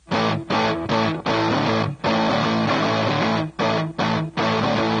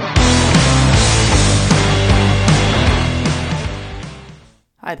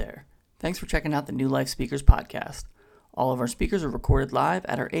Thanks for checking out the New Life Speakers podcast. All of our speakers are recorded live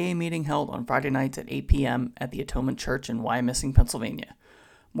at our AA meeting held on Friday nights at 8 p.m. at the Atonement Church in Wyomissing, Pennsylvania.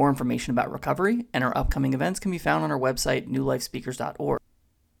 More information about recovery and our upcoming events can be found on our website, newlifespeakers.org.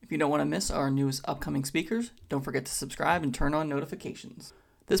 If you don't want to miss our newest upcoming speakers, don't forget to subscribe and turn on notifications.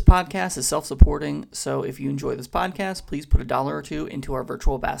 This podcast is self-supporting, so if you enjoy this podcast, please put $1 or $2 into our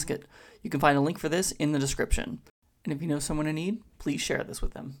virtual basket. You can find a link for this in the description. And if you know someone in need, please share this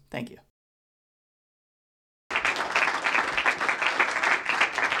with them. Thank you.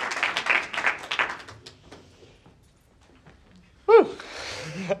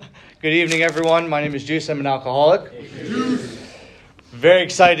 Good evening, everyone. My name is Juice. I'm an alcoholic. Very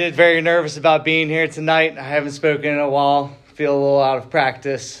excited, very nervous about being here tonight. I haven't spoken in a while. Feel a little out of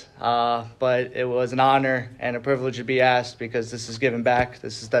practice, but it was an honor and a privilege to be asked because this is giving back.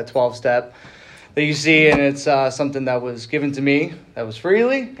 This is that 12-step that you see, and it's something that was given to me, that was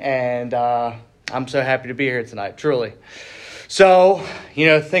freely, and I'm so happy to be here tonight, truly. So,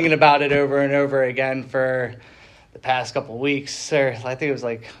 thinking about it over and over again for the past couple of weeks, or I think it was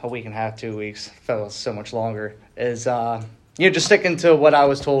like a week and a half, 2 weeks, felt so much longer, is just sticking to what I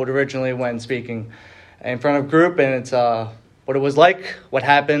was told originally when speaking in front of a group, and it's what it was like, what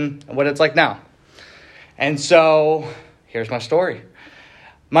happened, and what it's like now. And so, here's my story.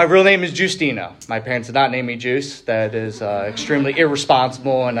 My real name is Justino. My parents did not name me Juice. That is extremely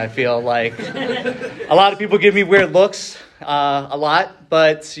irresponsible, and I feel like a lot of people give me weird looks a lot,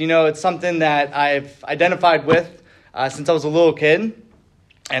 but, it's something that I've identified with since I was a little kid,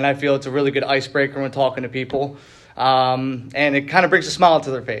 and I feel it's a really good icebreaker when talking to people, and it kind of brings a smile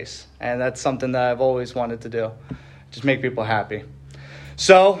to their face, and that's something that I've always wanted to do, just make people happy.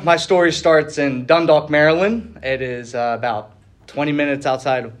 So my story starts in Dundalk, Maryland. It is about 20 minutes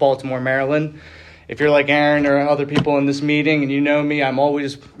outside of Baltimore, Maryland. If you're like Aaron or other people in this meeting and you know me, I'm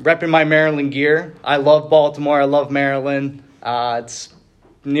always repping my Maryland gear. I love Baltimore. I love Maryland. It's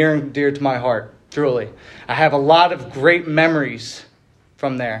near and dear to my heart. Truly. I have a lot of great memories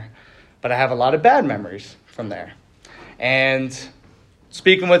from there, but I have a lot of bad memories from there. And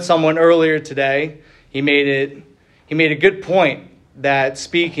speaking with someone earlier today, he made a good point that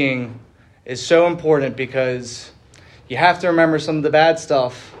speaking is so important because you have to remember some of the bad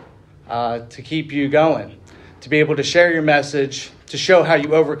stuff to keep you going, to be able to share your message, to show how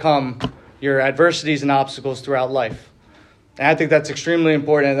you overcome your adversities and obstacles throughout life. And I think that's extremely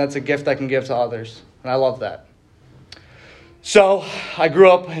important, and that's a gift I can give to others, and I love that. So I grew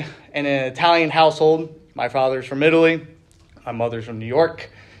up in an Italian household. My father's from Italy. My mother's from New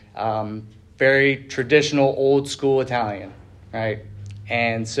York. Very traditional, old school Italian, right?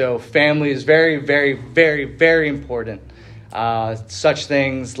 And so family is very, very, very, very important. Such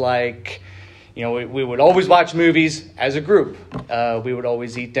things like, we would always watch movies as a group. We would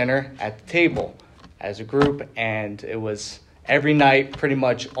always eat dinner at the table as a group, and it was every night pretty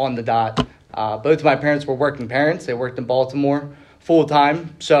much on the dot. Both of my parents were working parents. They worked in Baltimore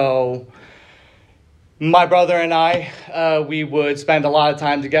full-time. So my brother and I, we would spend a lot of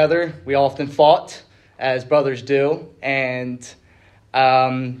time together. We often fought, as brothers do. And,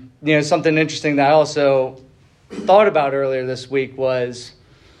 something interesting that I also thought about earlier this week was,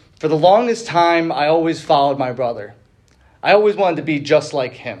 for the longest time, I always followed my brother. I always wanted to be just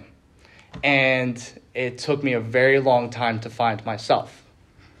like him. And it took me a very long time to find myself.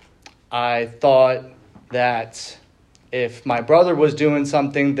 I thought that if my brother was doing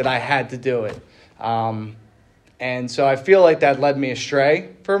something, that I had to do it. And so I feel like that led me astray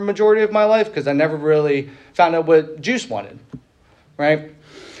for a majority of my life because I never really found out what Juice wanted, right?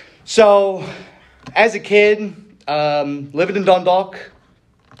 So as a kid, living in Dundalk,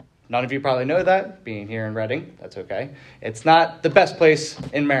 none of you probably know that, being here in Reading, that's okay. It's not the best place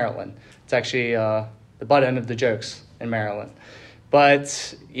in Maryland. It's actually the butt end of the jokes in Maryland.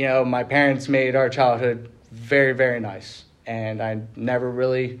 But, my parents made our childhood very, very nice. And I never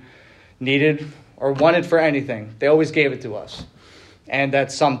really needed or wanted for anything. They always gave it to us. And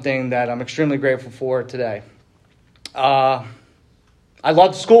that's something that I'm extremely grateful for today. I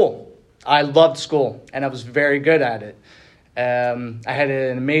loved school. And I was very good at it. I had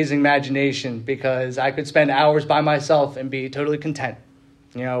an amazing imagination because I could spend hours by myself and be totally content.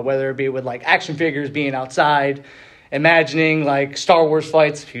 Whether it be with like action figures, being outside, imagining like Star Wars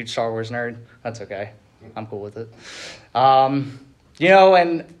fights. Huge Star Wars nerd. That's okay. I'm cool with it.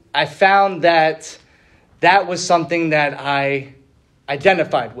 And I found that was something that I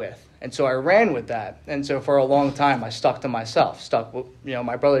identified with. And so I ran with that. And so for a long time, I stuck to myself.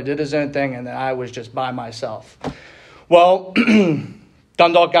 My brother did his own thing, and then I was just by myself. Well,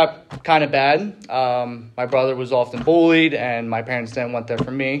 Dundalk got kind of bad. My brother was often bullied, and my parents didn't want that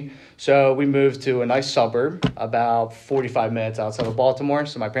for me. So we moved to a nice suburb about 45 minutes outside of Baltimore,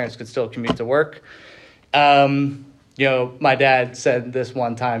 so my parents could still commute to work. My dad said this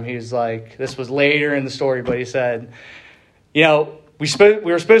one time. He was like, this was later in the story, but he said, we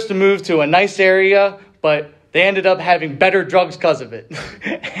were supposed to move to a nice area, but they ended up having better drugs because of it.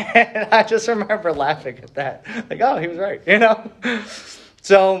 And I just remember laughing at that. Like, oh, he was right,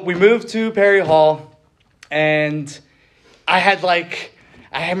 So we moved to Perry Hall, and I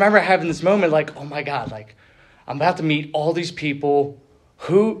remember having this moment like, oh my God, like, I'm about to meet all these people.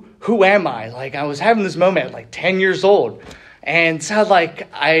 Who am I? Like, I was having this moment at like 10 years old. And so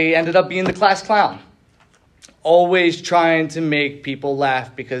I ended up being the class clown. Always trying to make people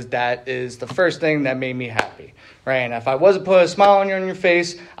laugh because that is the first thing that made me happy, right? And if I wasn't putting a smile on your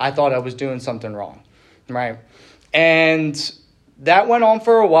face, I thought I was doing something wrong, right? And that went on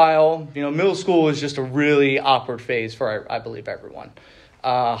for a while. Middle school was just a really awkward phase for, I believe, everyone.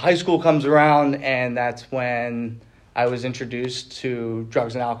 High school comes around, and that's when I was introduced to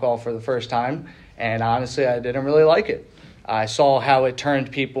drugs and alcohol for the first time. And honestly, I didn't really like it. I saw how it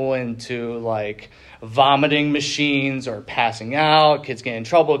turned people into like vomiting machines or passing out, kids getting in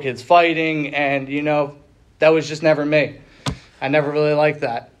trouble, kids fighting. And, that was just never me. I never really liked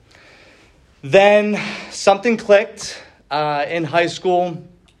that. Then something clicked in high school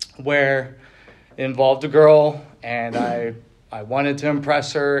where it involved a girl, and I wanted to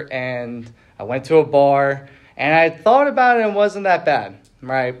impress her, and I went to a bar, and I thought about it and it wasn't that bad,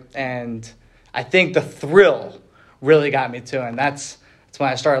 right? And I think the thrill really got me too, and that's when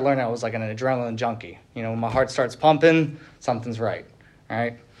I started learning I was like an adrenaline junkie. When my heart starts pumping, something's right,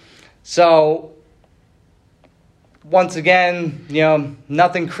 right? So once again,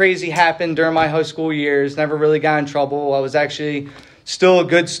 nothing crazy happened during my high school years, never really got in trouble. I was actually still a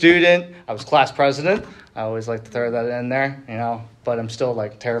good student. I was class president. I always like to throw that in there, but I'm still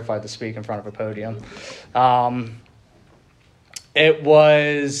like terrified to speak in front of a podium. It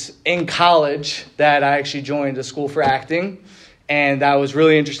was in college that I actually joined a school for acting, and that was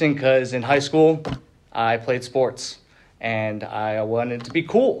really interesting because in high school I played sports and I wanted to be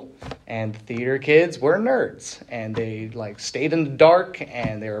cool, and the theater kids were nerds and they stayed in the dark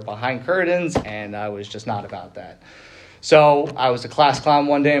and they were behind curtains, and I was just not about that. So I was a class clown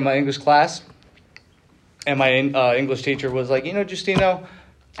one day in my English class. And my English teacher was like, Justino,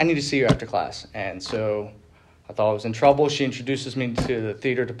 I need to see you after class. And so I thought I was in trouble. She introduces me to the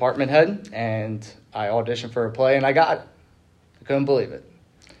theater department head, and I auditioned for a play, and I got it. I couldn't believe it.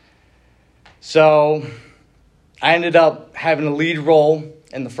 So I ended up having a lead role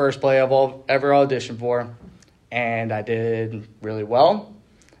in the first play I've ever auditioned for, and I did really well.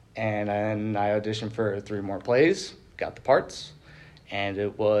 And then I auditioned for 3 more plays, got the parts. And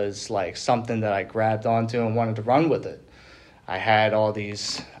it was like something that I grabbed onto and wanted to run with it. I had all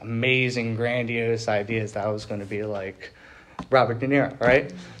these amazing, grandiose ideas that I was going to be like Robert De Niro,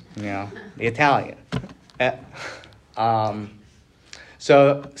 right? The Italian.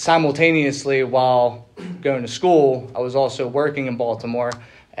 So simultaneously, while going to school, I was also working in Baltimore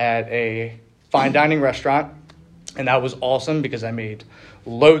at a fine dining restaurant. And that was awesome because I made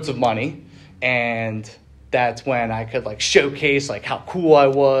loads of money, and that's when I could showcase how cool I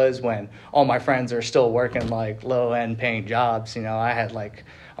was when all my friends are still working low-end paying jobs. I had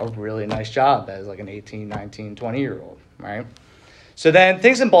a really nice job as an 18, 19, 20-year-old, right? So then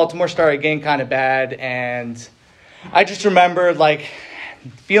things in Baltimore started getting kind of bad, and I just remember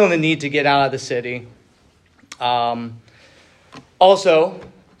feeling the need to get out of the city. Also,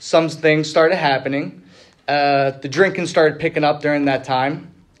 some things started happening. The drinking started picking up during that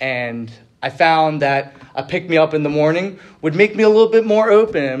time, and I found that a pick-me-up in the morning would make me a little bit more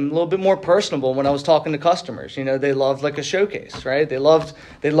open and a little bit more personable when I was talking to customers. They loved a showcase, right? They loved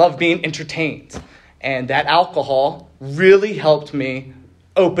being entertained. And that alcohol really helped me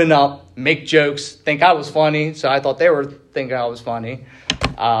open up, make jokes, think I was funny. So I thought they were thinking I was funny.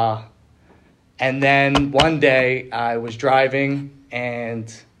 And then one day I was driving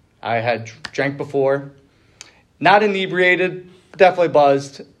and I had drank before, not inebriated, definitely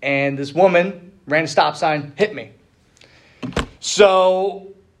buzzed. And this woman ran a stop sign, hit me.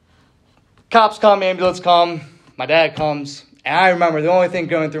 So cops come, ambulance come, my dad comes, and I remember the only thing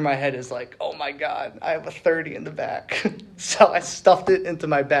going through my head is oh my God, I have a 30 in the back. So I stuffed it into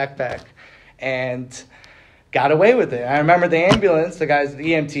my backpack and got away with it. I remember the ambulance, the guys,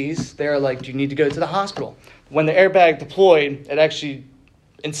 the EMTs, they were like, do you need to go to the hospital? When the airbag deployed, it actually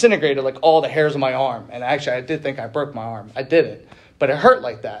incinerated all the hairs on my arm. And actually, I did think I broke my arm. I didn't, but it hurt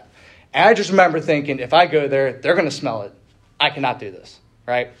like that. And I just remember thinking, if I go there, they're going to smell it. I cannot do this.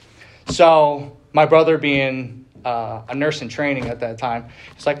 right? So my brother being a nurse in training at that time,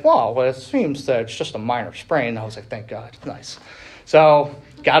 he's like, well, it seems that it's just a minor sprain. I was like, thank God, nice. So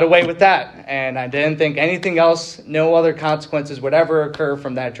got away with that, and I didn't think anything else, no other consequences would ever occur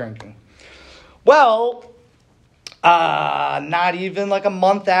from that drinking. Well, not even like a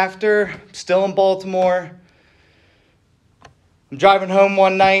month after, still in Baltimore, I'm driving home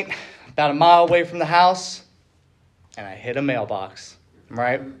one night, about a mile away from the house, and I hit a mailbox,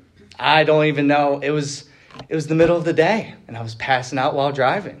 right? I don't even know. It was the middle of the day, and I was passing out while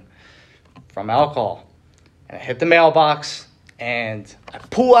driving from alcohol. And I hit the mailbox, and I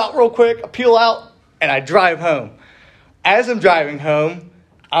pull out real quick, I peel out, and I drive home. As I'm driving home,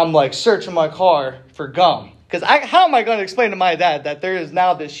 I'm like searching my car for gum. Because how am I going to explain to my dad that there is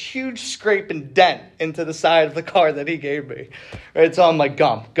now this huge scrape and dent into the side of the car that he gave me? Right? So I'm like,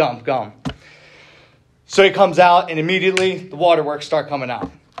 gum. So he comes out, and immediately the waterworks start coming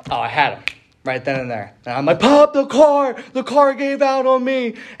out. Oh, I had him right then and there. And I'm like, Pop, the car gave out on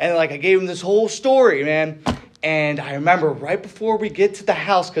me. And like I gave him this whole story, man. And I remember right before we get to the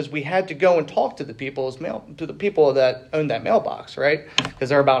house, because we had to go and talk to the people that owned that mailbox, right? Because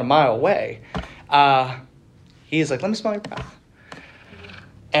they're about a mile away. He's like, let me smell your breath.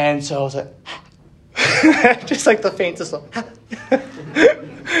 And so I was like, just like the faintest little.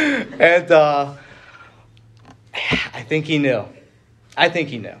 And I think he knew.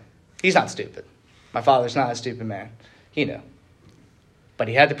 He's not stupid. My father's not a stupid man. He knew. But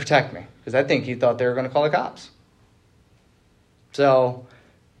he had to protect me, because I think he thought they were going to call the cops. So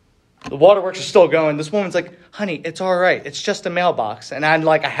the waterworks are still going. This woman's like, honey, it's all right. It's just a mailbox. And I'm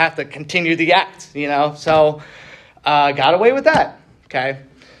like, I have to continue the act, So got away with that, okay?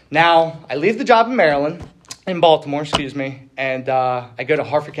 Now, I leave the job in Baltimore, and I go to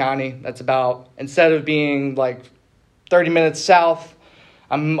Harford County. That's about, instead of being like 30 minutes south,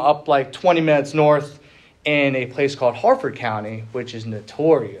 I'm up like 20 minutes north in a place called Harford County, which is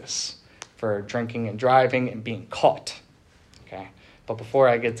notorious for drinking and driving and being caught. Okay, but before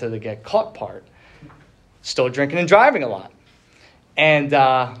I get to the get caught part, still drinking and driving a lot. And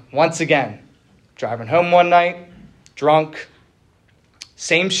once again, driving home one night, drunk,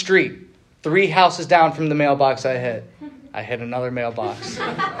 same street, 3 houses down from the mailbox I hit another mailbox.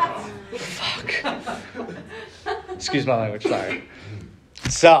 Fuck. Excuse my language, sorry.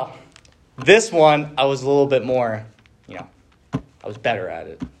 So, this one, I was a little bit more, I was better at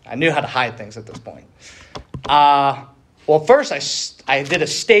it. I knew how to hide things at this point. Well, first I did a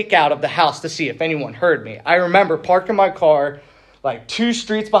stakeout of the house to see if anyone heard me. I remember parking my car like 2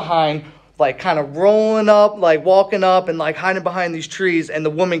 streets behind, like kind of rolling up, like walking up and like hiding behind these trees. And the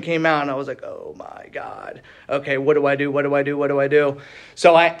woman came out and I was like, oh my God. Okay, what do I do?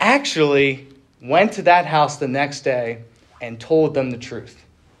 So I actually went to that house the next day and told them the truth.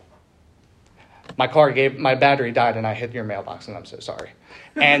 My battery died and I hit your mailbox and I'm so sorry.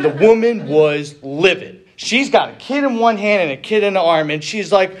 And the woman was livid. She's got a kid in one hand and a kid in the arm. And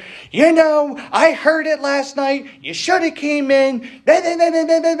she's like, I heard it last night. You should have came in.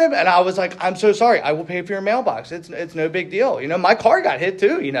 And I was like, I'm so sorry. I will pay for your mailbox. It's no big deal. My car got hit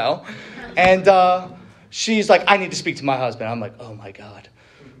too, And she's like, I need to speak to my husband. I'm like, oh my God.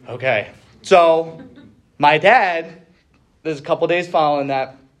 Okay. So my dad, there's a couple days following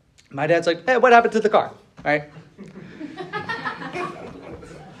that, my dad's like, hey, what happened to the car? Right?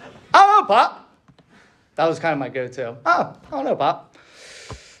 Oh, Pop. That was kind of my go-to. Oh, I don't know, Pop.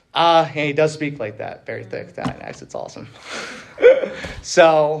 And he does speak like that. Very thick Italian accent. It's awesome.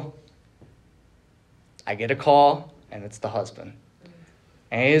 So I get a call, and it's the husband.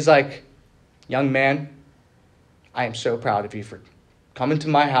 And he's like, young man, I am so proud of you for coming to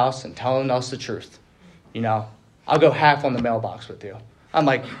my house and telling us the truth. I'll go half on the mailbox with you. I'm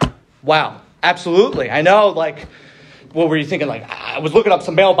like, wow, absolutely. I know, what were you thinking? I was looking up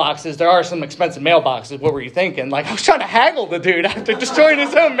some mailboxes. There are some expensive mailboxes. What were you thinking? I was trying to haggle the dude after destroying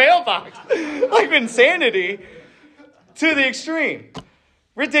his own mailbox. Insanity to the extreme.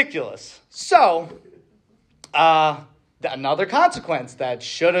 Ridiculous. So, another consequence that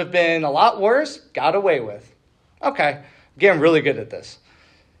should have been a lot worse, got away with. Okay, getting really good at this.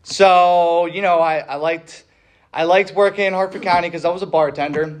 So, I liked working in Harford County because I was a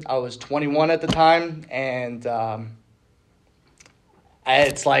bartender. I was 21 at the time, and I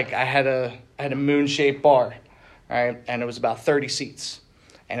had a moon-shaped bar, right? And it was about 30 seats,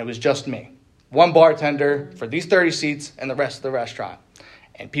 and it was just me, one bartender for these 30 seats and the rest of the restaurant.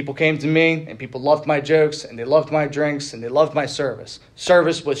 And people came to me, and people loved my jokes, and they loved my drinks, and they loved my service.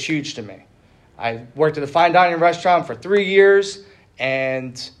 Service was huge to me. I worked at a fine dining restaurant for 3 years,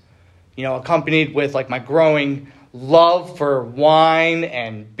 and accompanied with my growing love for wine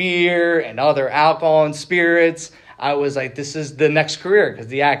and beer and other alcohol and spirits, I was like, this is the next career, because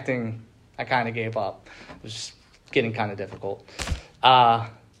the acting, I kind of gave up. It was just getting kind of difficult.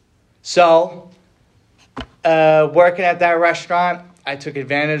 So working at that restaurant, I took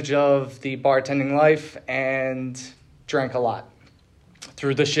advantage of the bartending life and drank a lot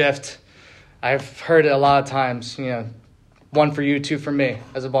through the shift. I've heard it a lot of times, one for you, two for me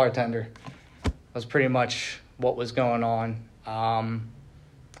as a bartender. That was pretty much what was going on.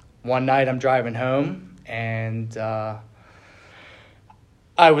 One night I'm driving home, and I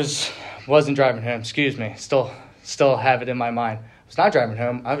wasn't driving home, excuse me. Still have it in my mind. I was not driving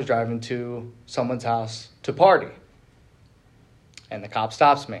home. I was driving to someone's house to party. And the cop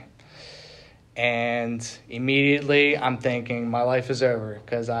stops me. And immediately I'm thinking my life is over,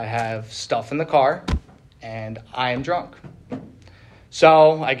 because I have stuff in the car and I am drunk.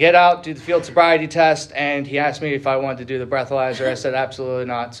 So I get out, do the field sobriety test, and he asked me if I wanted to do the breathalyzer. I said absolutely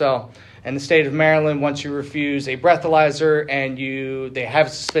not. So in the state of Maryland, once you refuse a breathalyzer and they have a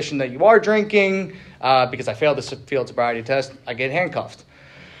suspicion that you are drinking, because I failed the field sobriety test, I get handcuffed.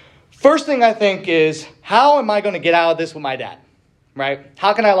 First thing I think is, how am I going to get out of this with my dad? Right?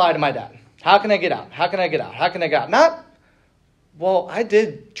 How can I lie to my dad? How can I get out? How can I get out? How can I get out? Not, well, I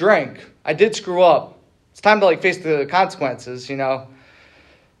did drink. I did screw up. It's time to face the consequences,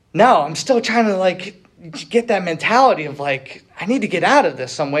 No, I'm still trying to get that mentality of I need to get out of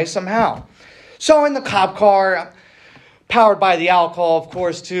this some way, somehow. So in the cop car, powered by the alcohol, of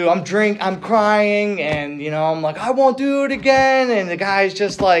course, too, I'm crying, and, I'm like, I won't do it again. And the guy's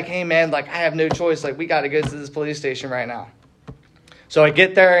just like, hey, man, I have no choice. We got to go to this police station right now. So I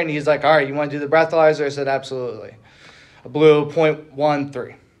get there, and he's like, all right, you want to do the breathalyzer? I said, absolutely. I blew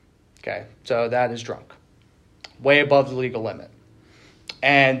 0.13. Okay, so that is drunk. Way above the legal limit.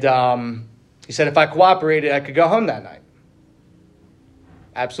 And he said if I cooperated, I could go home that night.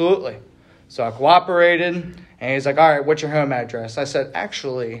 Absolutely. So I cooperated, and he's like, all right, what's your home address? I said,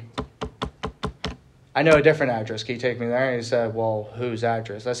 actually, I know a different address. Can you take me there? And he said, well, whose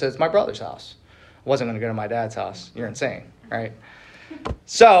address? I said, it's my brother's house. I wasn't going to go to my dad's house. You're insane, right?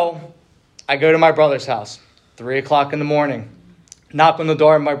 So I go to my brother's house, 3 o'clock in the morning. Knock on the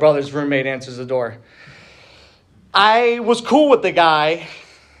door, and my brother's roommate answers the door. I was cool with the guy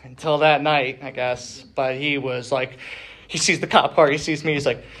until that night, I guess. But he was like, he sees the cop car, he sees me, he's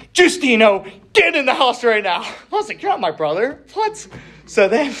like, Justino, get in the house right now. I was like, you're not my brother. What? So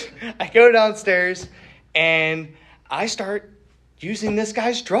then I go downstairs, and I start using this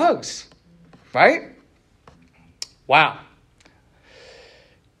guy's drugs, right? Wow.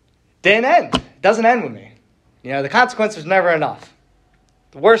 Didn't end. It doesn't end with me. The consequence was never enough.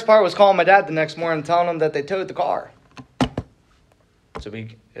 The worst part was calling my dad the next morning and telling him that they towed the car. So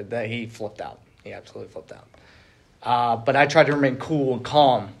he flipped out. He absolutely flipped out. But I tried to remain cool and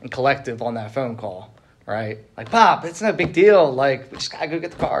calm and collective on that phone call, right? Pop, it's no big deal. We just got to go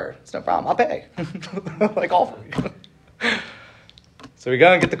get the car. It's no problem. I'll pay. All for you. So we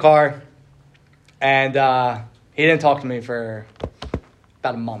go and get the car. And he didn't talk to me for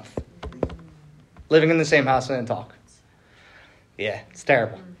about a month. Living in the same house and didn't talk. Yeah, it's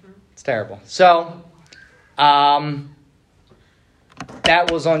terrible. It's terrible. So, that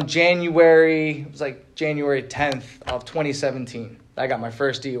was on January 10th of 2017. I got my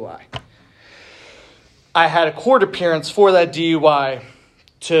first DUI. I had a court appearance for that DUI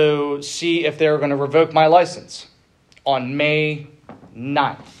to see if they were going to revoke my license on May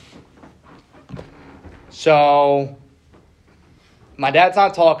 9th. So, my dad's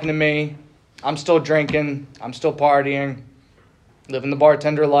not talking to me. I'm still drinking. I'm still partying. Living the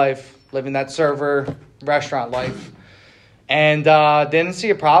bartender life. Living that server restaurant life. And didn't see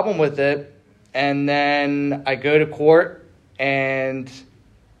a problem with it. And then I go to court, and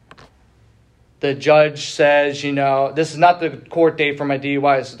the judge says, this is not the court date for my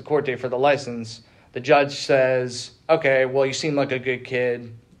DUI. This is the court date for the license. The judge says, okay, well, you seem like a good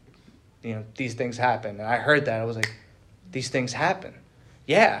kid. These things happen. And I heard that. I was like, these things happen.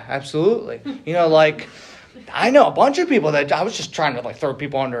 Yeah, absolutely. I know a bunch of people that I was just trying to throw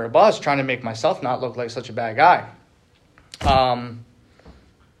people under a bus, trying to make myself not look like such a bad guy.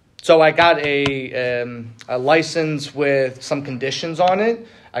 So I got a license with some conditions on it.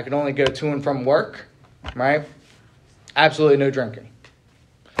 I could only go to and from work, right? Absolutely no drinking.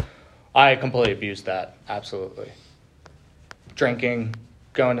 I completely abused that, absolutely. Drinking,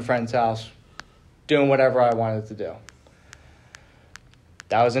 going to friend's house, doing whatever I wanted to do.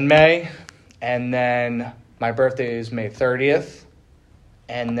 That was in May, and then my birthday is May 30th,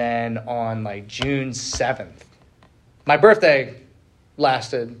 and then on June 7th. My birthday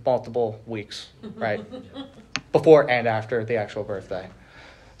lasted multiple weeks, right? before and after the actual birthday.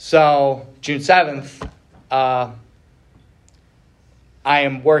 So June 7th, I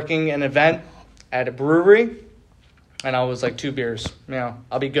am working an event at a brewery, and I was like, 2 beers,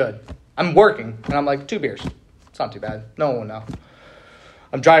 I'll be good. I'm working, and I'm like, 2 beers. It's not too bad. No one will know.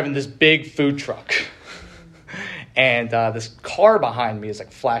 I'm driving this big food truck, and this car behind me is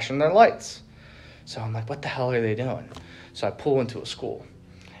like flashing their lights. So I'm like, what the hell are they doing? So I pull into a school,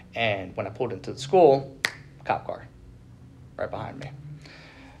 and when I pulled into the school, cop car right behind me.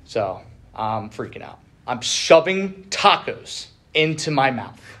 So I'm freaking out. I'm shoving tacos into my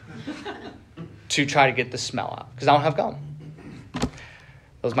mouth to try to get the smell out because I don't have gum. That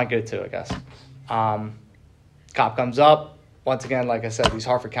was my go-to, I guess. Cop comes up. Once again, like I said, these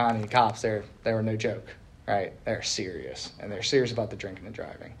Harford County cops, they were no joke, right? They're serious, and they're serious about the drinking and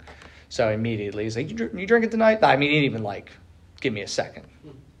driving. So immediately, he's like, you drinking tonight? I mean, he didn't even, give me a second.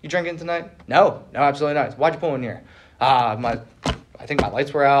 You drinking tonight? No, absolutely not. Why'd you pull in here? I think my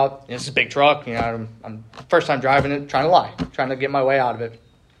lights were out. This is a big truck. I'm first time driving it, trying to lie, trying to get my way out of it.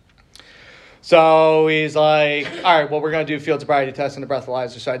 So he's like, all right, well, we're going to do field sobriety test and a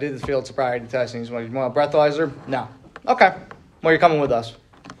breathalyzer. So I did the field sobriety test, and he's like, you want a breathalyzer? No. Okay. Well, you're coming with us.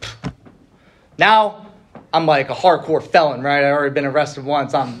 Now, I'm like a hardcore felon, right? I've already been arrested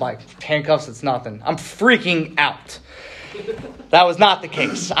once. I'm like, handcuffs, it's nothing. I'm freaking out. That was not the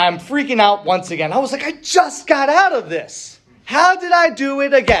case. I'm freaking out once again. I was like, I just got out of this. How did I do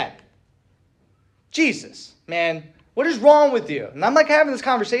it again? Jesus, man, what is wrong with you? And I'm like having this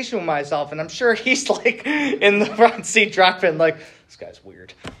conversation with myself, and I'm sure he's like in the front seat driving like, this guy's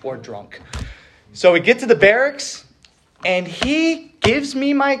weird or drunk. So we get to the barracks, and he gives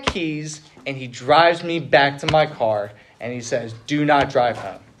me my keys, and he drives me back to my car, and he says, do not drive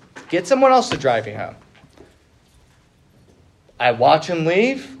home. Get someone else to drive you home. I watch him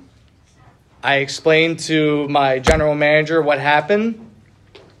leave. I explain to my general manager what happened,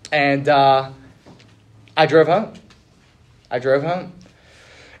 and I drove home.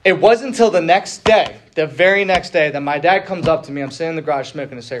 It wasn't until the next day, the very next day, that my dad comes up to me. I'm sitting in the garage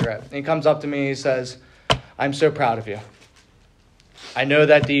smoking a cigarette. And he comes up to me and he says, I'm so proud of you. I know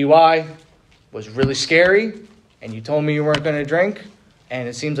that DUI was really scary, and you told me you weren't going to drink, and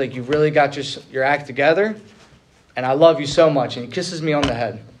it seems like you really got your act together, and I love you so much. And he kisses me on the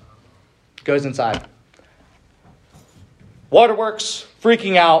head. Goes inside. Waterworks,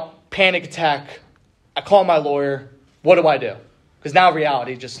 freaking out, panic attack. I call my lawyer. What do I do? Because now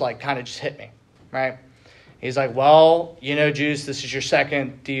reality just kind of hit me, right? He's like, well, Juice, this is your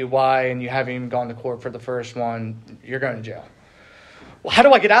second DUI, and you haven't even gone to court for the first one. You're going to jail. Well, how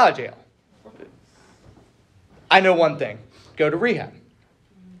do I get out of jail? I know one thing. Go to rehab.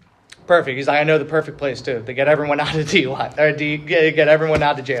 Perfect. He's like, I know the perfect place, too, to get everyone out of DUI, or get everyone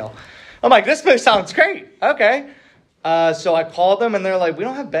out of jail. I'm like, this place sounds great. Okay. So I called them, and they're like, we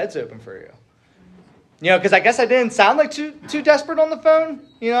don't have beds open for you. Because I guess I didn't sound like too desperate on the phone.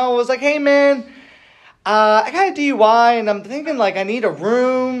 I was like, hey, man, I got a DUI, and I'm thinking, I need a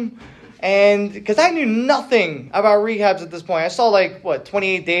room. And because I knew nothing about rehabs at this point. I saw,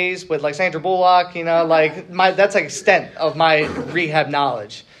 28 Days with, Sandra Bullock, that's, extent of my rehab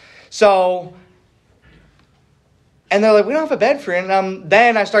knowledge. So, and they're like, we don't have a bed for you. And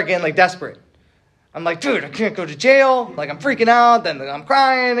then I start getting, desperate. I'm like, dude, I can't go to jail. I'm freaking out. Then I'm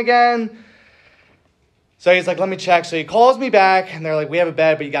crying again. So he's like, let me check. So he calls me back, and they're like, we have a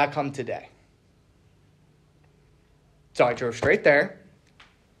bed, but you got to come today. So I drove straight there.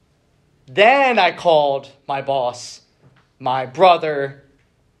 Then I called my boss, my brother,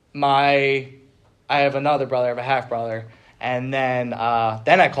 I have another brother, I have a half-brother, and then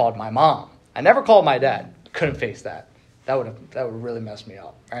I called my mom. I never called my dad. Couldn't face that. That would really mess me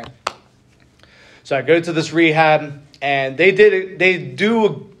up, right? So I go to this rehab, and they do a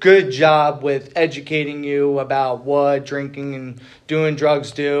good job with educating you about what drinking and doing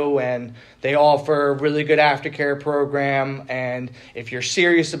drugs do, and they offer a really good aftercare program. And if you're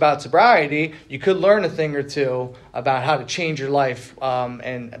serious about sobriety, you could learn a thing or two about how to change your life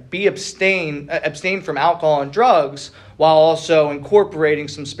and abstain from alcohol and drugs while also incorporating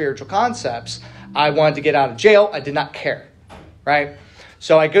some spiritual concepts. I wanted to get out of jail. I did not care, right?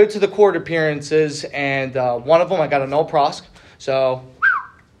 So I go to the court appearances, and one of them I got a null prosk, so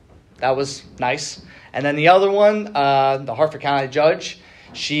that was nice. And then the other one, the Harford County judge,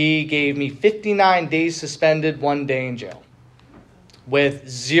 she gave me 59 days suspended, 1 day in jail with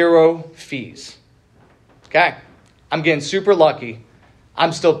 0 fees. Okay, I'm getting super lucky.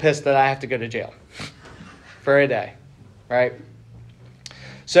 I'm still pissed that I have to go to jail for a day, right?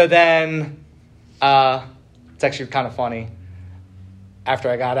 So then it's actually kind of funny.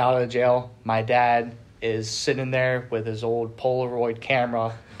 After I got out of jail, my dad is sitting there with his old Polaroid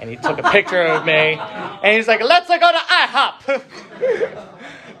camera, and he took a picture of me, and he's like, let's go to IHOP.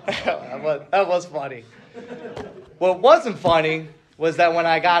 That was funny. What wasn't funny was that when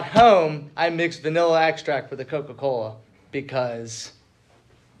I got home, I mixed vanilla extract with the Coca-Cola, because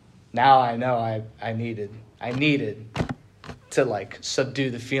now I know I needed to like subdue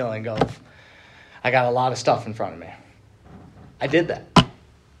the feeling of I got a lot of stuff in front of me. I did that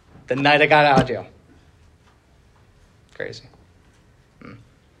the night I got out of jail. Crazy.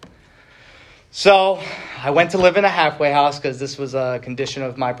 So I went to live in a halfway house because this was a condition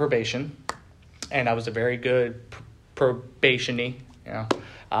of my probation, and I was a very good probation-y, you know.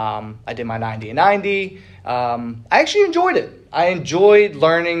 I did my 90 and 90. I actually enjoyed it. I enjoyed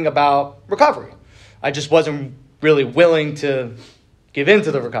learning about recovery. I just wasn't really willing to give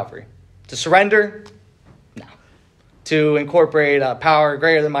into the recovery. To surrender? No. To incorporate a power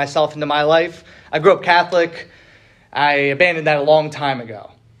greater than myself into my life? I grew up Catholic. I abandoned that a long time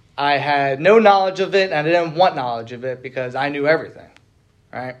ago. I had no knowledge of it, and I didn't want knowledge of it because I knew everything,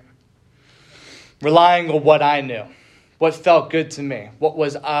 right? Relying on what I knew, what felt good to me, what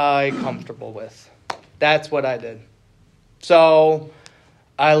was I comfortable with. That's what I did. So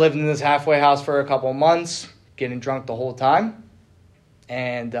I lived in this halfway house for a couple of months, getting drunk the whole time,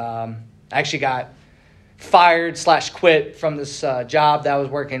 and I actually got fired/quit from this job that I was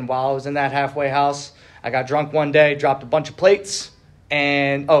working while I was in that halfway house. I got drunk one day, dropped a bunch of plates,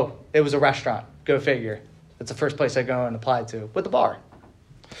 and, it was a restaurant. Go figure. That's the first place I go and apply to, with the bar.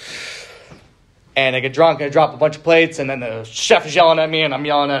 And I get drunk, I drop a bunch of plates, and then the chef is yelling at me, and I'm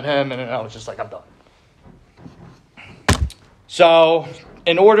yelling at him, and I was just like, I'm done. So,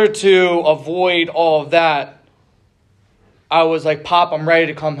 in order to avoid all of that, I was like, Pop, I'm ready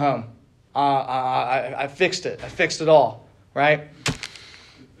to come home. I fixed it. I fixed it all, right?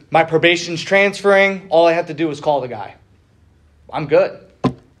 My probation's transferring. All I have to do is call the guy. I'm good.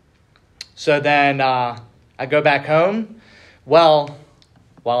 So then I go back home. Well,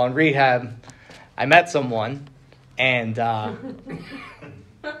 while in rehab, I met someone, and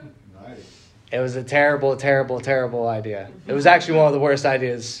it was a terrible, terrible, terrible idea. It was actually one of the worst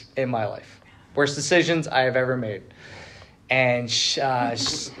ideas in my life. Worst decisions I have ever made. And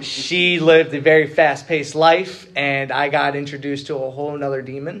she lived a very fast-paced life, and I got introduced to a whole nother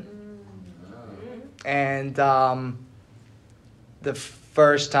demon. And the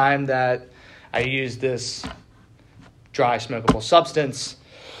first time that I used this dry smokable substance,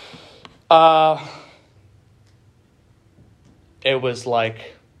 it was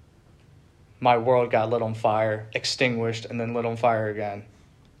like my world got lit on fire, extinguished, and then lit on fire again.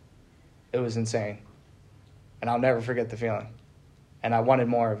 It was insane. And I'll never forget the feeling. And I wanted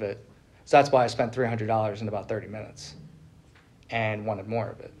more of it. So that's why I spent $300 in about 30 minutes and wanted more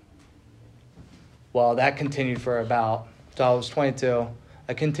of it. Well, that continued for about, so I was 22.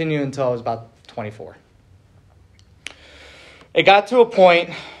 I continued until I was about 24. It got to a point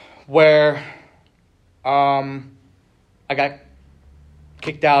where I got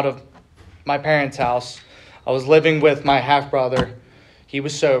kicked out of my parents' house. I was living with my half-brother. He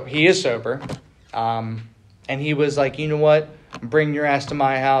is sober. And he was like, you know what? Bring your ass to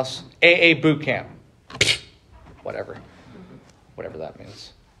my house. AA boot camp. Whatever that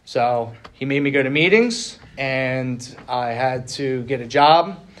means. So he made me go to meetings, and I had to get a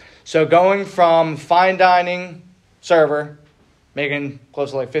job. So going from fine dining server, making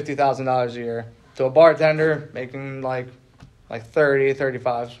close to like $50,000 a year, to a bartender making like 30,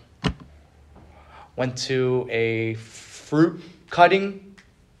 35. Went to a fruit cutting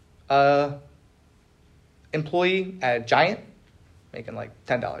employee at Giant, making like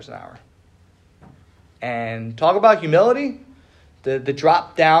 $10 an hour. And talk about humility, the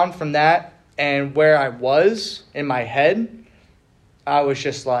drop down from that and where I was in my head, I was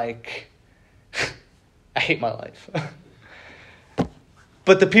just like, I hate my life.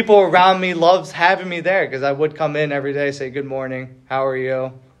 But the people around me loved having me there because I would come in every day, say, good morning, how are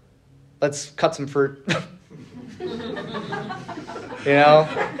you? Let's cut some fruit. You know,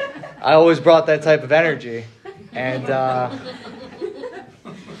 I always brought that type of energy. And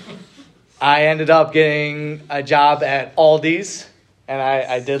I ended up getting a job at Aldi's, and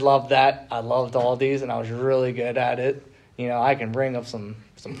I did love that. I loved Aldi's, and I was really good at it. You know, I can bring up some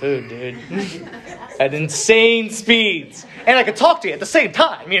food, dude, at insane speeds. And I could talk to you at the same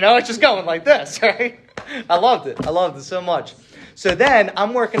time, you know, it's just going like this, right? I loved it. I loved it so much. So then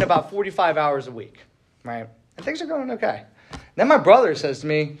I'm working about 45 hours a week, right? And things are going okay. Then my brother says to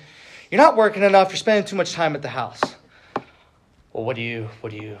me, you're not working enough. You're spending too much time at the house. Well, what do you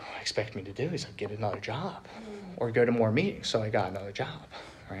expect me to do? He's like, get another job or go to more meetings. So I got another job,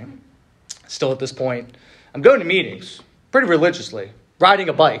 right? still at this point. I'm going to meetings pretty religiously, riding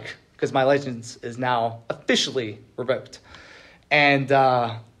a bike because my license is now officially revoked. And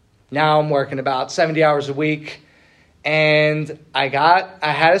now I'm working about 70 hours a week. And I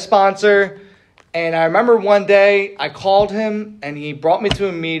had a sponsor. And I remember one day I called him and he brought me to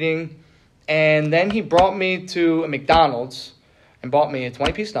a meeting. And then he brought me to a McDonald's and bought me a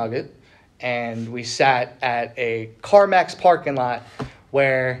 20-piece nugget. And we sat at a CarMax parking lot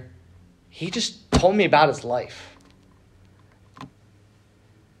where he just told me about his life.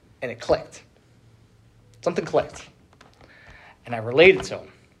 And it clicked. Something clicked. And I related to him.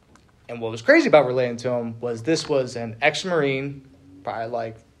 And what was crazy about relating to him was this was an ex-Marine, probably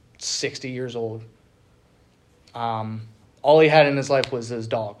like 60 years old. All he had in his life was his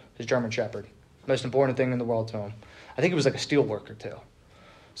dog, his German Shepherd. Most important thing in the world to him. I think he was like a steel worker too.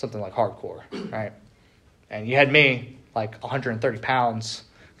 Something like hardcore, right? And you had me, like 130 pounds,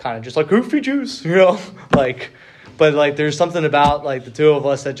 kind of just like goofy juice, you know? But like there's something about like the two of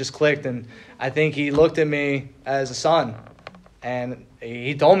us that just clicked. And I think he looked at me as a son. And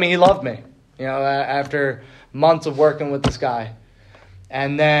he told me he loved me, you know, after months of working with this guy.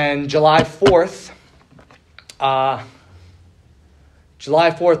 And then July 4th of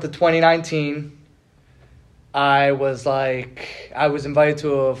 2019, I was invited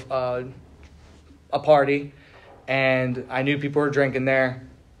to a party, and I knew people were drinking there,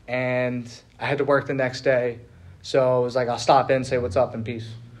 and I had to work the next day. So I was like, I'll stop in, say what's up, and peace.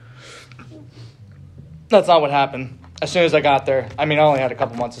 That's not what happened. As soon as I got there, I only had a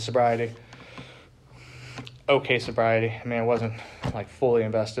couple months of sobriety. Okay sobriety. I wasn't like fully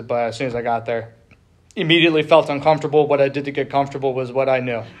invested, but as soon as I got there, immediately felt uncomfortable. What I did to get comfortable was what I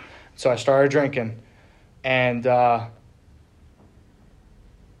knew. So I started drinking, and I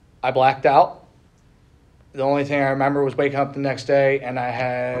blacked out. The only thing I remember was waking up the next day, and I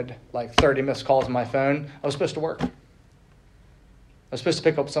had like 30 missed calls on my phone. I was supposed to work. I was supposed to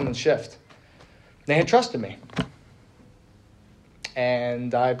pick up someone's shift. They had trusted me.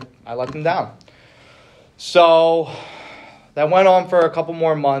 And I let them down. So that went on for a couple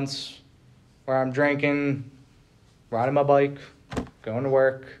more months where I'm drinking, riding my bike, going to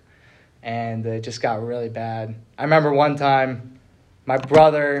work, and it just got really bad. I remember one time my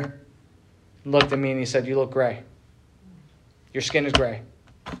brother looked at me and he said, "You look gray. Your skin is gray.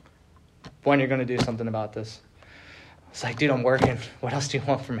 When are you going to do something about this?" I was like, "Dude, I'm working. What else do you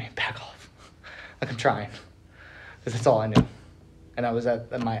want from me? Back off." Like, I'm trying. Because that's all I knew. And I was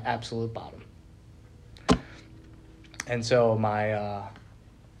at my absolute bottom. And so my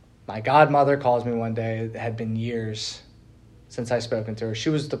godmother calls me one day. It had been years since I spoken to her. She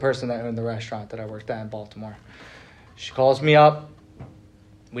was the person that owned the restaurant that I worked at in Baltimore. She calls me up.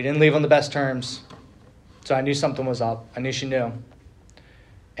 We didn't leave on the best terms. So I knew something was up. I knew she knew.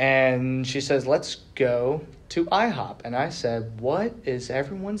 And she says, "Let's go to IHOP." And I said, "What is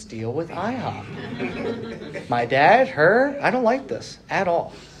everyone's deal with IHOP?" My dad, her, I don't like this at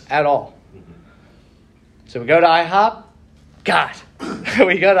all. At all. So we go to IHOP. God,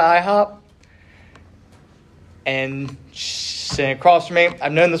 we go to IHOP. And she's sitting across from me.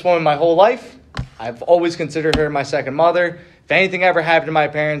 I've known this woman my whole life. I've always considered her my second mother. If anything ever happened to my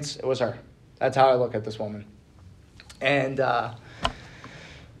parents, it was her. That's how I look at this woman. And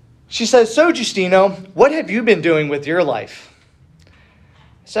she says, "So, Justino, what have you been doing with your life?" I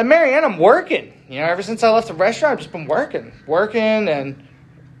said, "Marianne, I'm working. Ever since I left the restaurant, I've just been working, and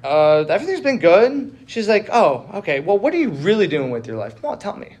everything's been good." She's like, "Oh, okay. Well, what are you really doing with your life? Come on,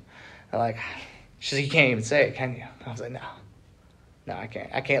 tell me." She's like, "You can't even say it, can you?" I was like, No, I can't.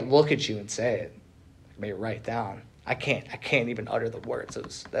 I can't look at you and say it. Maybe write down. I can't even utter the words.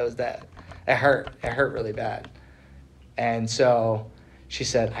 It hurt. It hurt really bad. And so she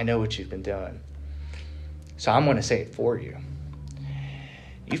said, "I know what you've been doing. So I'm going to say it for you.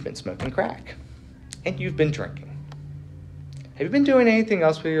 You've been smoking crack. And you've been drinking. Have you been doing anything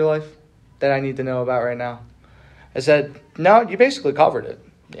else with your life that I need to know about right now?" I said, "No, you basically covered it.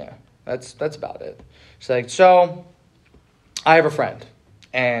 Yeah, that's about it." She's like, "So I have a friend,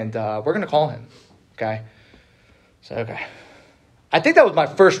 and we're going to call him, okay?" So, okay. I think that was my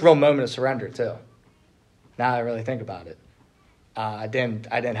first real moment of surrender, too. Now that I really think about it. I didn't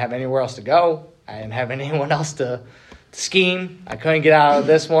have anywhere else to go. I didn't have anyone else to scheme. I couldn't get out of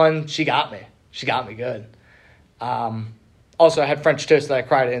this one. She got me. She got me good. Also, I had French toast that I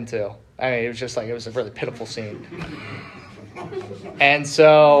cried into. It was just it was a really pitiful scene. And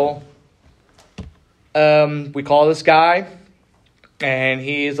so we call this guy, and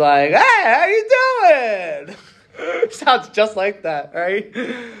he's like, "Hey, how you doing?" Sounds just like that, right?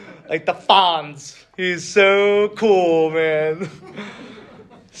 Like the Fonz. He's so cool, man.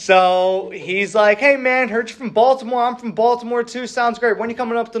 So he's like, hey, man, heard you from Baltimore. I'm from Baltimore, too. Sounds great. When are you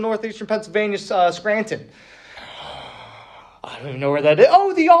coming up to northeastern Pennsylvania, Scranton? I don't even know where that is.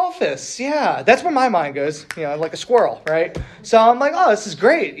 Oh, the office. Yeah, that's where my mind goes, like a squirrel, right? So I'm like, oh, this is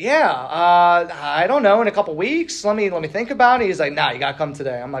great. Yeah, I don't know, in a couple weeks. Let me think about it. He's like, nah, you got to come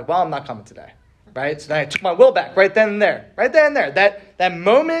today. I'm like, well, I'm not coming today, right? So then I took my will back right then and there. That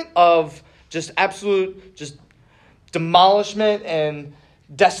moment of just absolute just demolishment and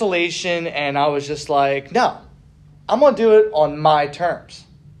desolation, and I was just like, no, I'm going to do it on my terms.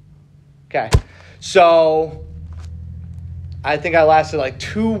 Okay, so I think I lasted like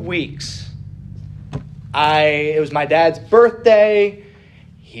 2 weeks. It was my dad's birthday.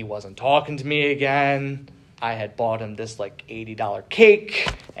 He wasn't talking to me again. I had bought him this like $80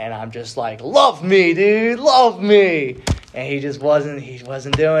 cake, and I'm just like, love me, dude, love me. And he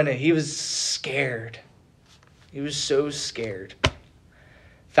wasn't doing it. He was scared. He was so scared.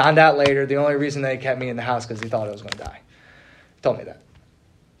 Found out later, the only reason they kept me in the house because he thought I was going to die. He told me that.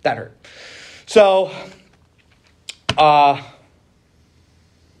 That hurt. So, I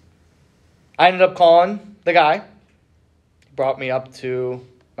ended up calling the guy.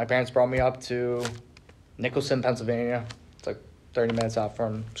 My parents brought me up to Nicholson, Pennsylvania. It's like 30 minutes out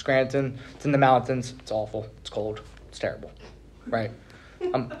from Scranton. It's in the mountains. It's awful. It's cold. It's terrible. Right?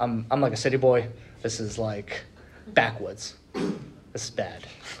 I'm like a city boy. This is like backwoods. This is bad.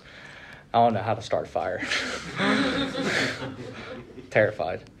 I don't know how to start a fire.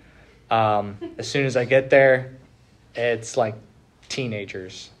 Terrified. As soon as I get there, it's like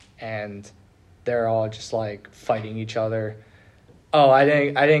teenagers, and they're all just like fighting each other. Oh, I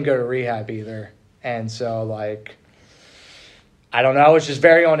didn't go to rehab either, and so like, I don't know. I was just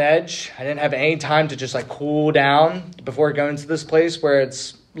very on edge. I didn't have any time to just like cool down before going to this place where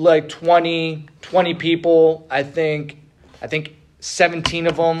it's like 20 people. I think 17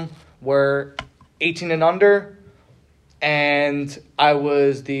 of them were 18 and under, and I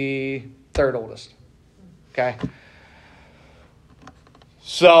was the third oldest. Okay.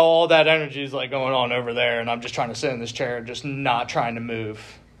 So all that energy is like going on over there, and I'm just trying to sit in this chair, just not trying to move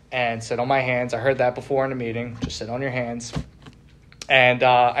and sit on my hands. I heard that before in a meeting. Just sit on your hands. And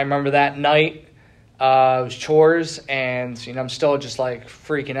I remember that night, it was chores, and I'm still just like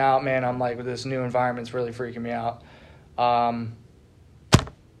freaking out, man. I'm like, this new environment's really freaking me out.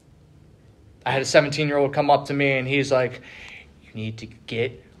 I had a 17-year-old come up to me, and he's like, you need to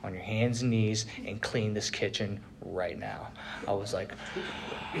get on your hands and knees and clean this kitchen right now. I was like,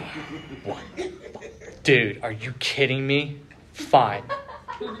 what? Dude, are you kidding me? Fine.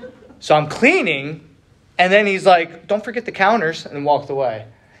 So I'm cleaning, and then he's like, don't forget the counters, and walked away.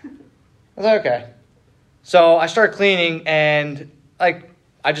 I was like, okay. So I started cleaning, and like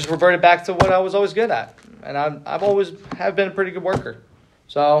I just reverted back to what I was always good at. And I've always have been a pretty good worker.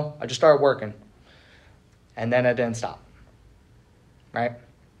 So I just started working. And then I didn't stop. Right?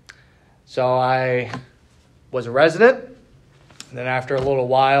 So I was a resident. And then after a little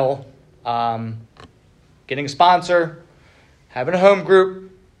while, getting a sponsor, having a home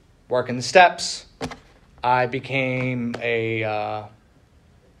group, working the steps, I became a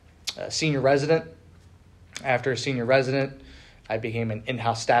senior resident. After a senior resident, I became an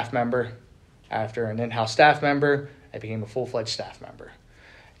in-house staff member. After an in-house staff member, I became a full-fledged staff member.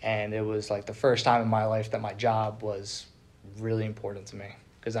 And it was like the first time in my life that my job was really important to me,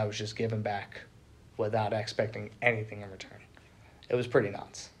 because I was just giving back without expecting anything in return. It was pretty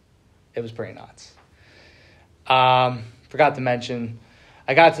nuts. Forgot to mention,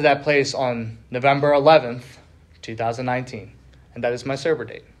 I got to that place on November 11th, 2019, and that is my sober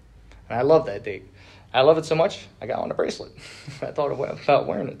date. And I love that date. I love it so much, I got on a bracelet. I thought about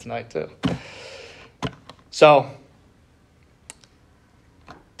wearing it tonight, too. So,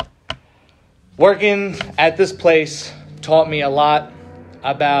 working at this place taught me a lot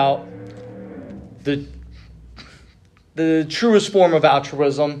about the truest form of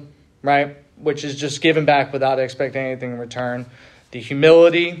altruism, right? Which is just giving back without expecting anything in return. The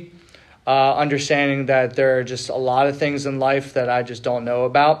humility, understanding that there are just a lot of things in life that I just don't know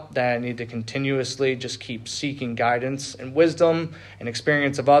about, that I need to continuously just keep seeking guidance and wisdom and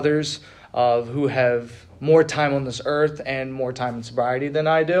experience of others who have more time on this earth and more time in sobriety than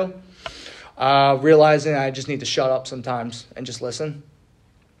I do. Realizing I just need to shut up sometimes and just listen.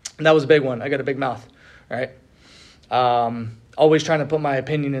 And that was a big one. I got a big mouth, right? Always trying to put my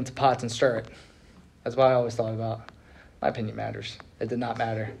opinion into pots and stir it. That's what I always thought about. My opinion matters. It did not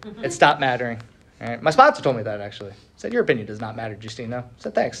matter. It stopped mattering. All right? My sponsor told me that, actually. He said, your opinion does not matter, Justino. I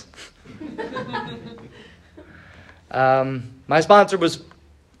said, thanks. My sponsor was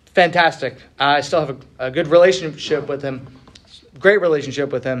fantastic. I still have a good relationship with him. great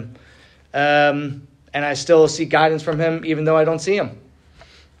relationship with him. And I still seek guidance from him, even though I don't see him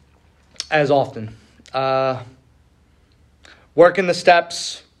as often. Working the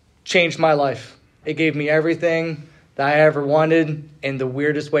steps changed my life. It gave me everything that I ever wanted in the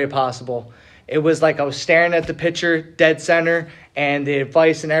weirdest way possible. It was like I was staring at the picture, dead center, and the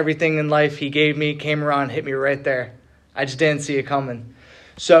advice and everything in life he gave me came around and hit me right there. I just didn't see it coming.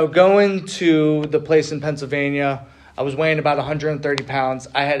 So going to the place in Pennsylvania, I was weighing about 130 pounds.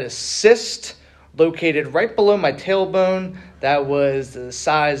 I had a cyst located right below my tailbone that was the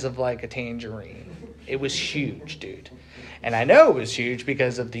size of like a tangerine. It was huge, dude. And I know it was huge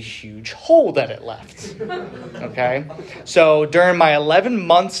because of the huge hole that it left. Okay? So during my 11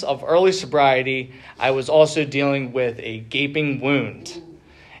 months of early sobriety, I was also dealing with a gaping wound.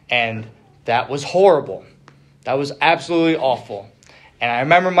 And that was horrible. That was absolutely awful. And I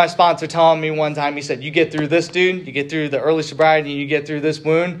remember my sponsor telling me one time, he said, you get through this, dude, you get through the early sobriety, and you get through this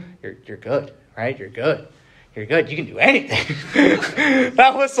wound, you're good, right? You're good. You're good. You can do anything.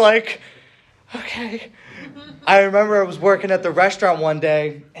 That was like, okay. I remember I was working at the restaurant one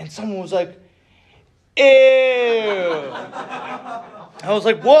day, and someone was like, ew. I was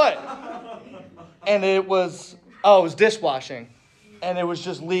like, what? And it was dishwashing. And it was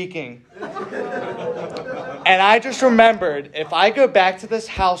just leaking. And I just remembered, if I go back to this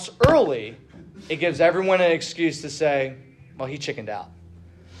house early, it gives everyone an excuse to say, well, he chickened out.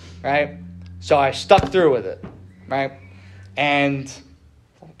 Right? So I stuck through with it. Right? And, is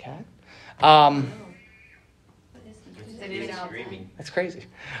that a cat? That's crazy.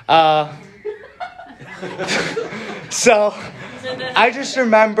 So I just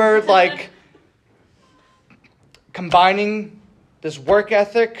remembered, like, combining this work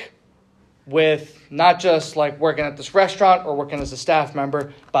ethic with not just like working at this restaurant or working as a staff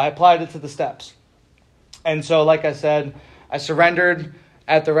member, but I applied it to the steps. And so, like I said, I surrendered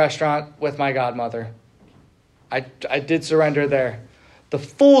at the restaurant with my godmother. I did surrender there. The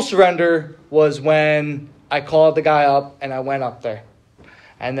full surrender was when I called the guy up and I went up there.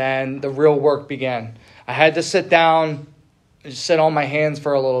 And then the real work began. I had to sit down, just sit on my hands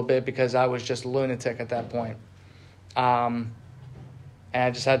for a little bit because I was just a lunatic at that point. And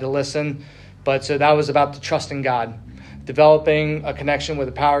I just had to listen. But so that was about the trust in God, developing a connection with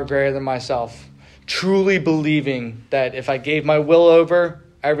a power greater than myself, truly believing that if I gave my will over,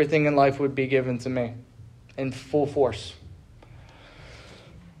 everything in life would be given to me in full force.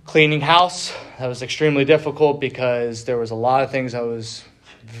 Cleaning house, that was extremely difficult because there was a lot of things I was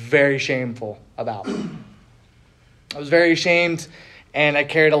very shameful about. I was very ashamed, and I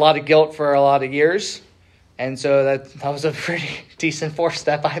carried a lot of guilt for a lot of years. And so that was a pretty decent fourth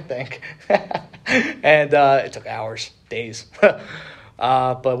step, I think. And it took hours, days.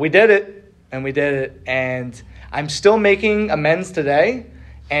 But we did it, and I'm still making amends today.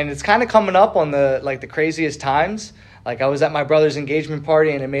 And it's kind of coming up on the craziest times. Like I was at my brother's engagement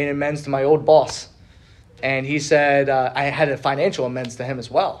party, and I made amends to my old boss. And he said I had a financial amends to him as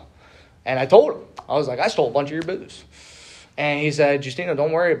well. And I told him, I was like, I stole a bunch of your booze. And he said, Justino,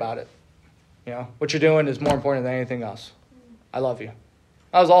 don't worry about it. You know, what you're doing is more important than anything else. I love you.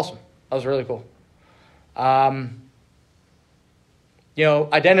 That was awesome. That was really cool.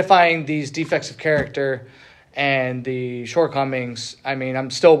 Identifying these defects of character and the shortcomings, I mean, I'm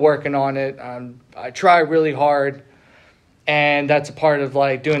still working on it. I try really hard. And that's a part of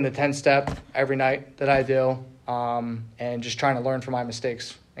like doing the 10-step every night that I do. And just trying to learn from my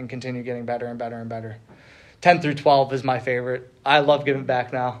mistakes and continue getting better and better and better. 10 through 12 is my favorite. I love giving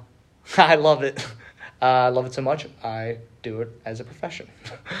back now. I love it. I love it so much. I do it as a profession.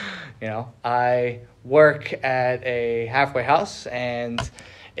 I work at a halfway house, and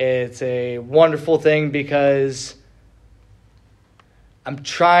it's a wonderful thing because I'm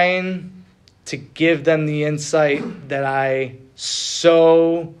trying to give them the insight that I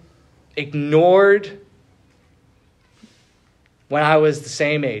so ignored when I was the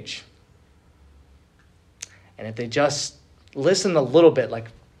same age. And if they just listen a little bit, like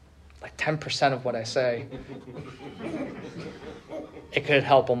 10% of what I say, it could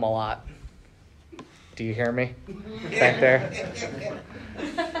help them a lot. Do you hear me back there?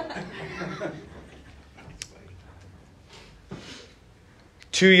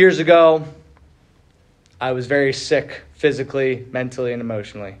 2 years ago, I was very sick physically, mentally, and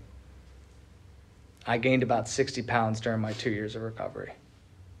emotionally. I gained about 60 pounds during my 2 years of recovery.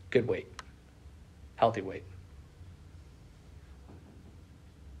 Good weight. Healthy weight.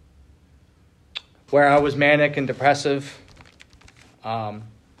 Where I was manic and depressive, bad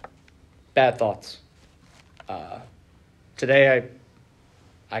thoughts. Today,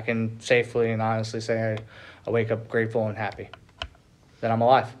 I can safely and honestly say I wake up grateful and happy. that I'm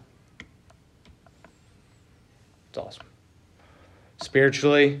alive. It's awesome.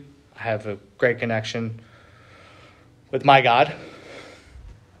 Spiritually, I have a great connection with my God.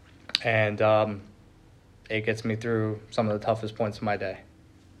 And it gets me through some of the toughest points of my day.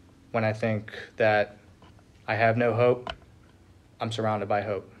 When I think that I have no hope, I'm surrounded by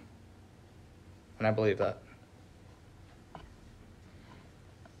hope. And I believe that.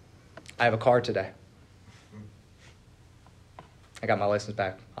 I have a car today. I got my license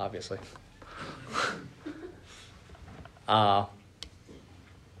back, obviously. My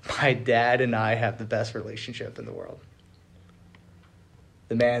dad and I have the best relationship in the world.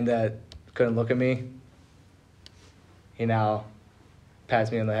 The man that couldn't look at me, he now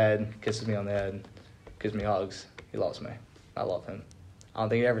pats me on the head, kisses me on the head, gives me hugs. He loves me. I love him. I don't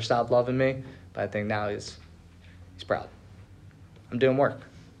think he ever stopped loving me, but I think now he's proud. I'm doing work.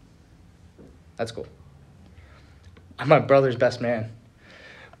 That's cool. I'm my brother's best man.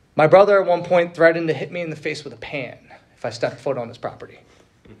 My brother at one point threatened to hit me in the face with a pan if I stepped foot on his property.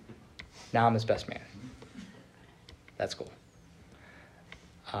 Now I'm his best man. That's cool.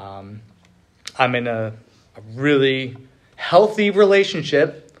 I'm in a really healthy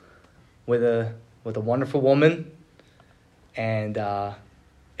relationship with a wonderful woman, and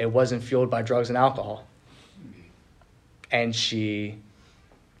it wasn't fueled by drugs and alcohol. And she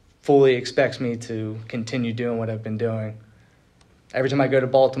fully expects me to continue doing what I've been doing. Every time I go to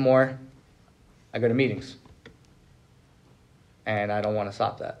Baltimore, I go to meetings. And I don't want to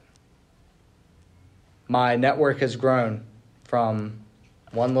stop that. My network has grown from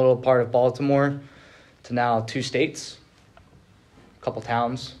one little part of Baltimore to now 2 states, a couple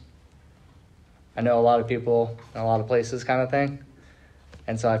towns. I know a lot of people in a lot of places kind of thing.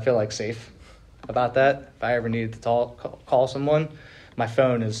 And so I feel like safe about that. If I ever needed to call someone, my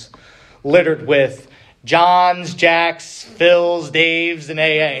phone is littered with Johns, Jacks, Phils, Daves, and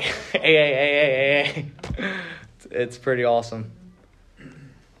AA. AA. It's pretty awesome.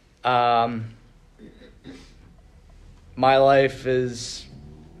 My life is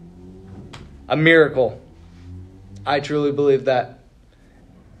a miracle. I truly believe that.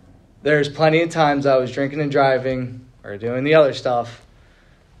 There's plenty of times I was drinking and driving or doing the other stuff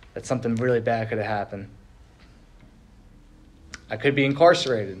that something really bad could have happened. I could be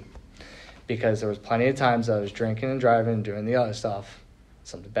incarcerated because there was plenty of times I was drinking and driving and doing the other stuff.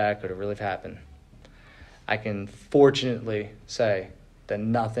 Something bad could have really happened. I can fortunately say that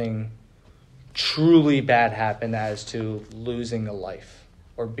nothing truly bad happened as to losing a life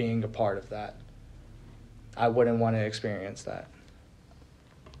or being a part of that. I wouldn't want to experience that.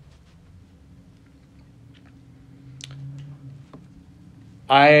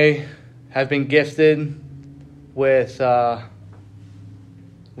 I have been gifted with the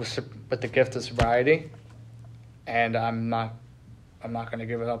gift of sobriety, and I'm not going to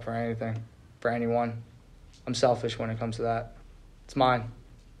give it up for anything, for anyone. I'm selfish when it comes to that. It's mine.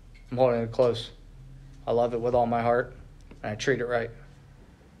 I'm holding it close. I love it with all my heart, and I treat it right.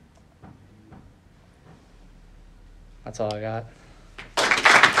 That's all I got.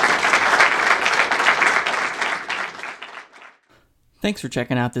 Thanks for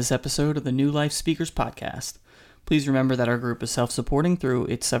checking out this episode of the New Life Speakers Podcast. Please remember that our group is self-supporting through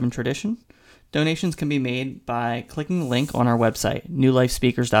its 7 tradition. Donations can be made by clicking the link on our website,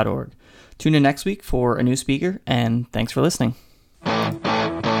 newlifespeakers.org. Tune in next week for a new speaker, and thanks for listening.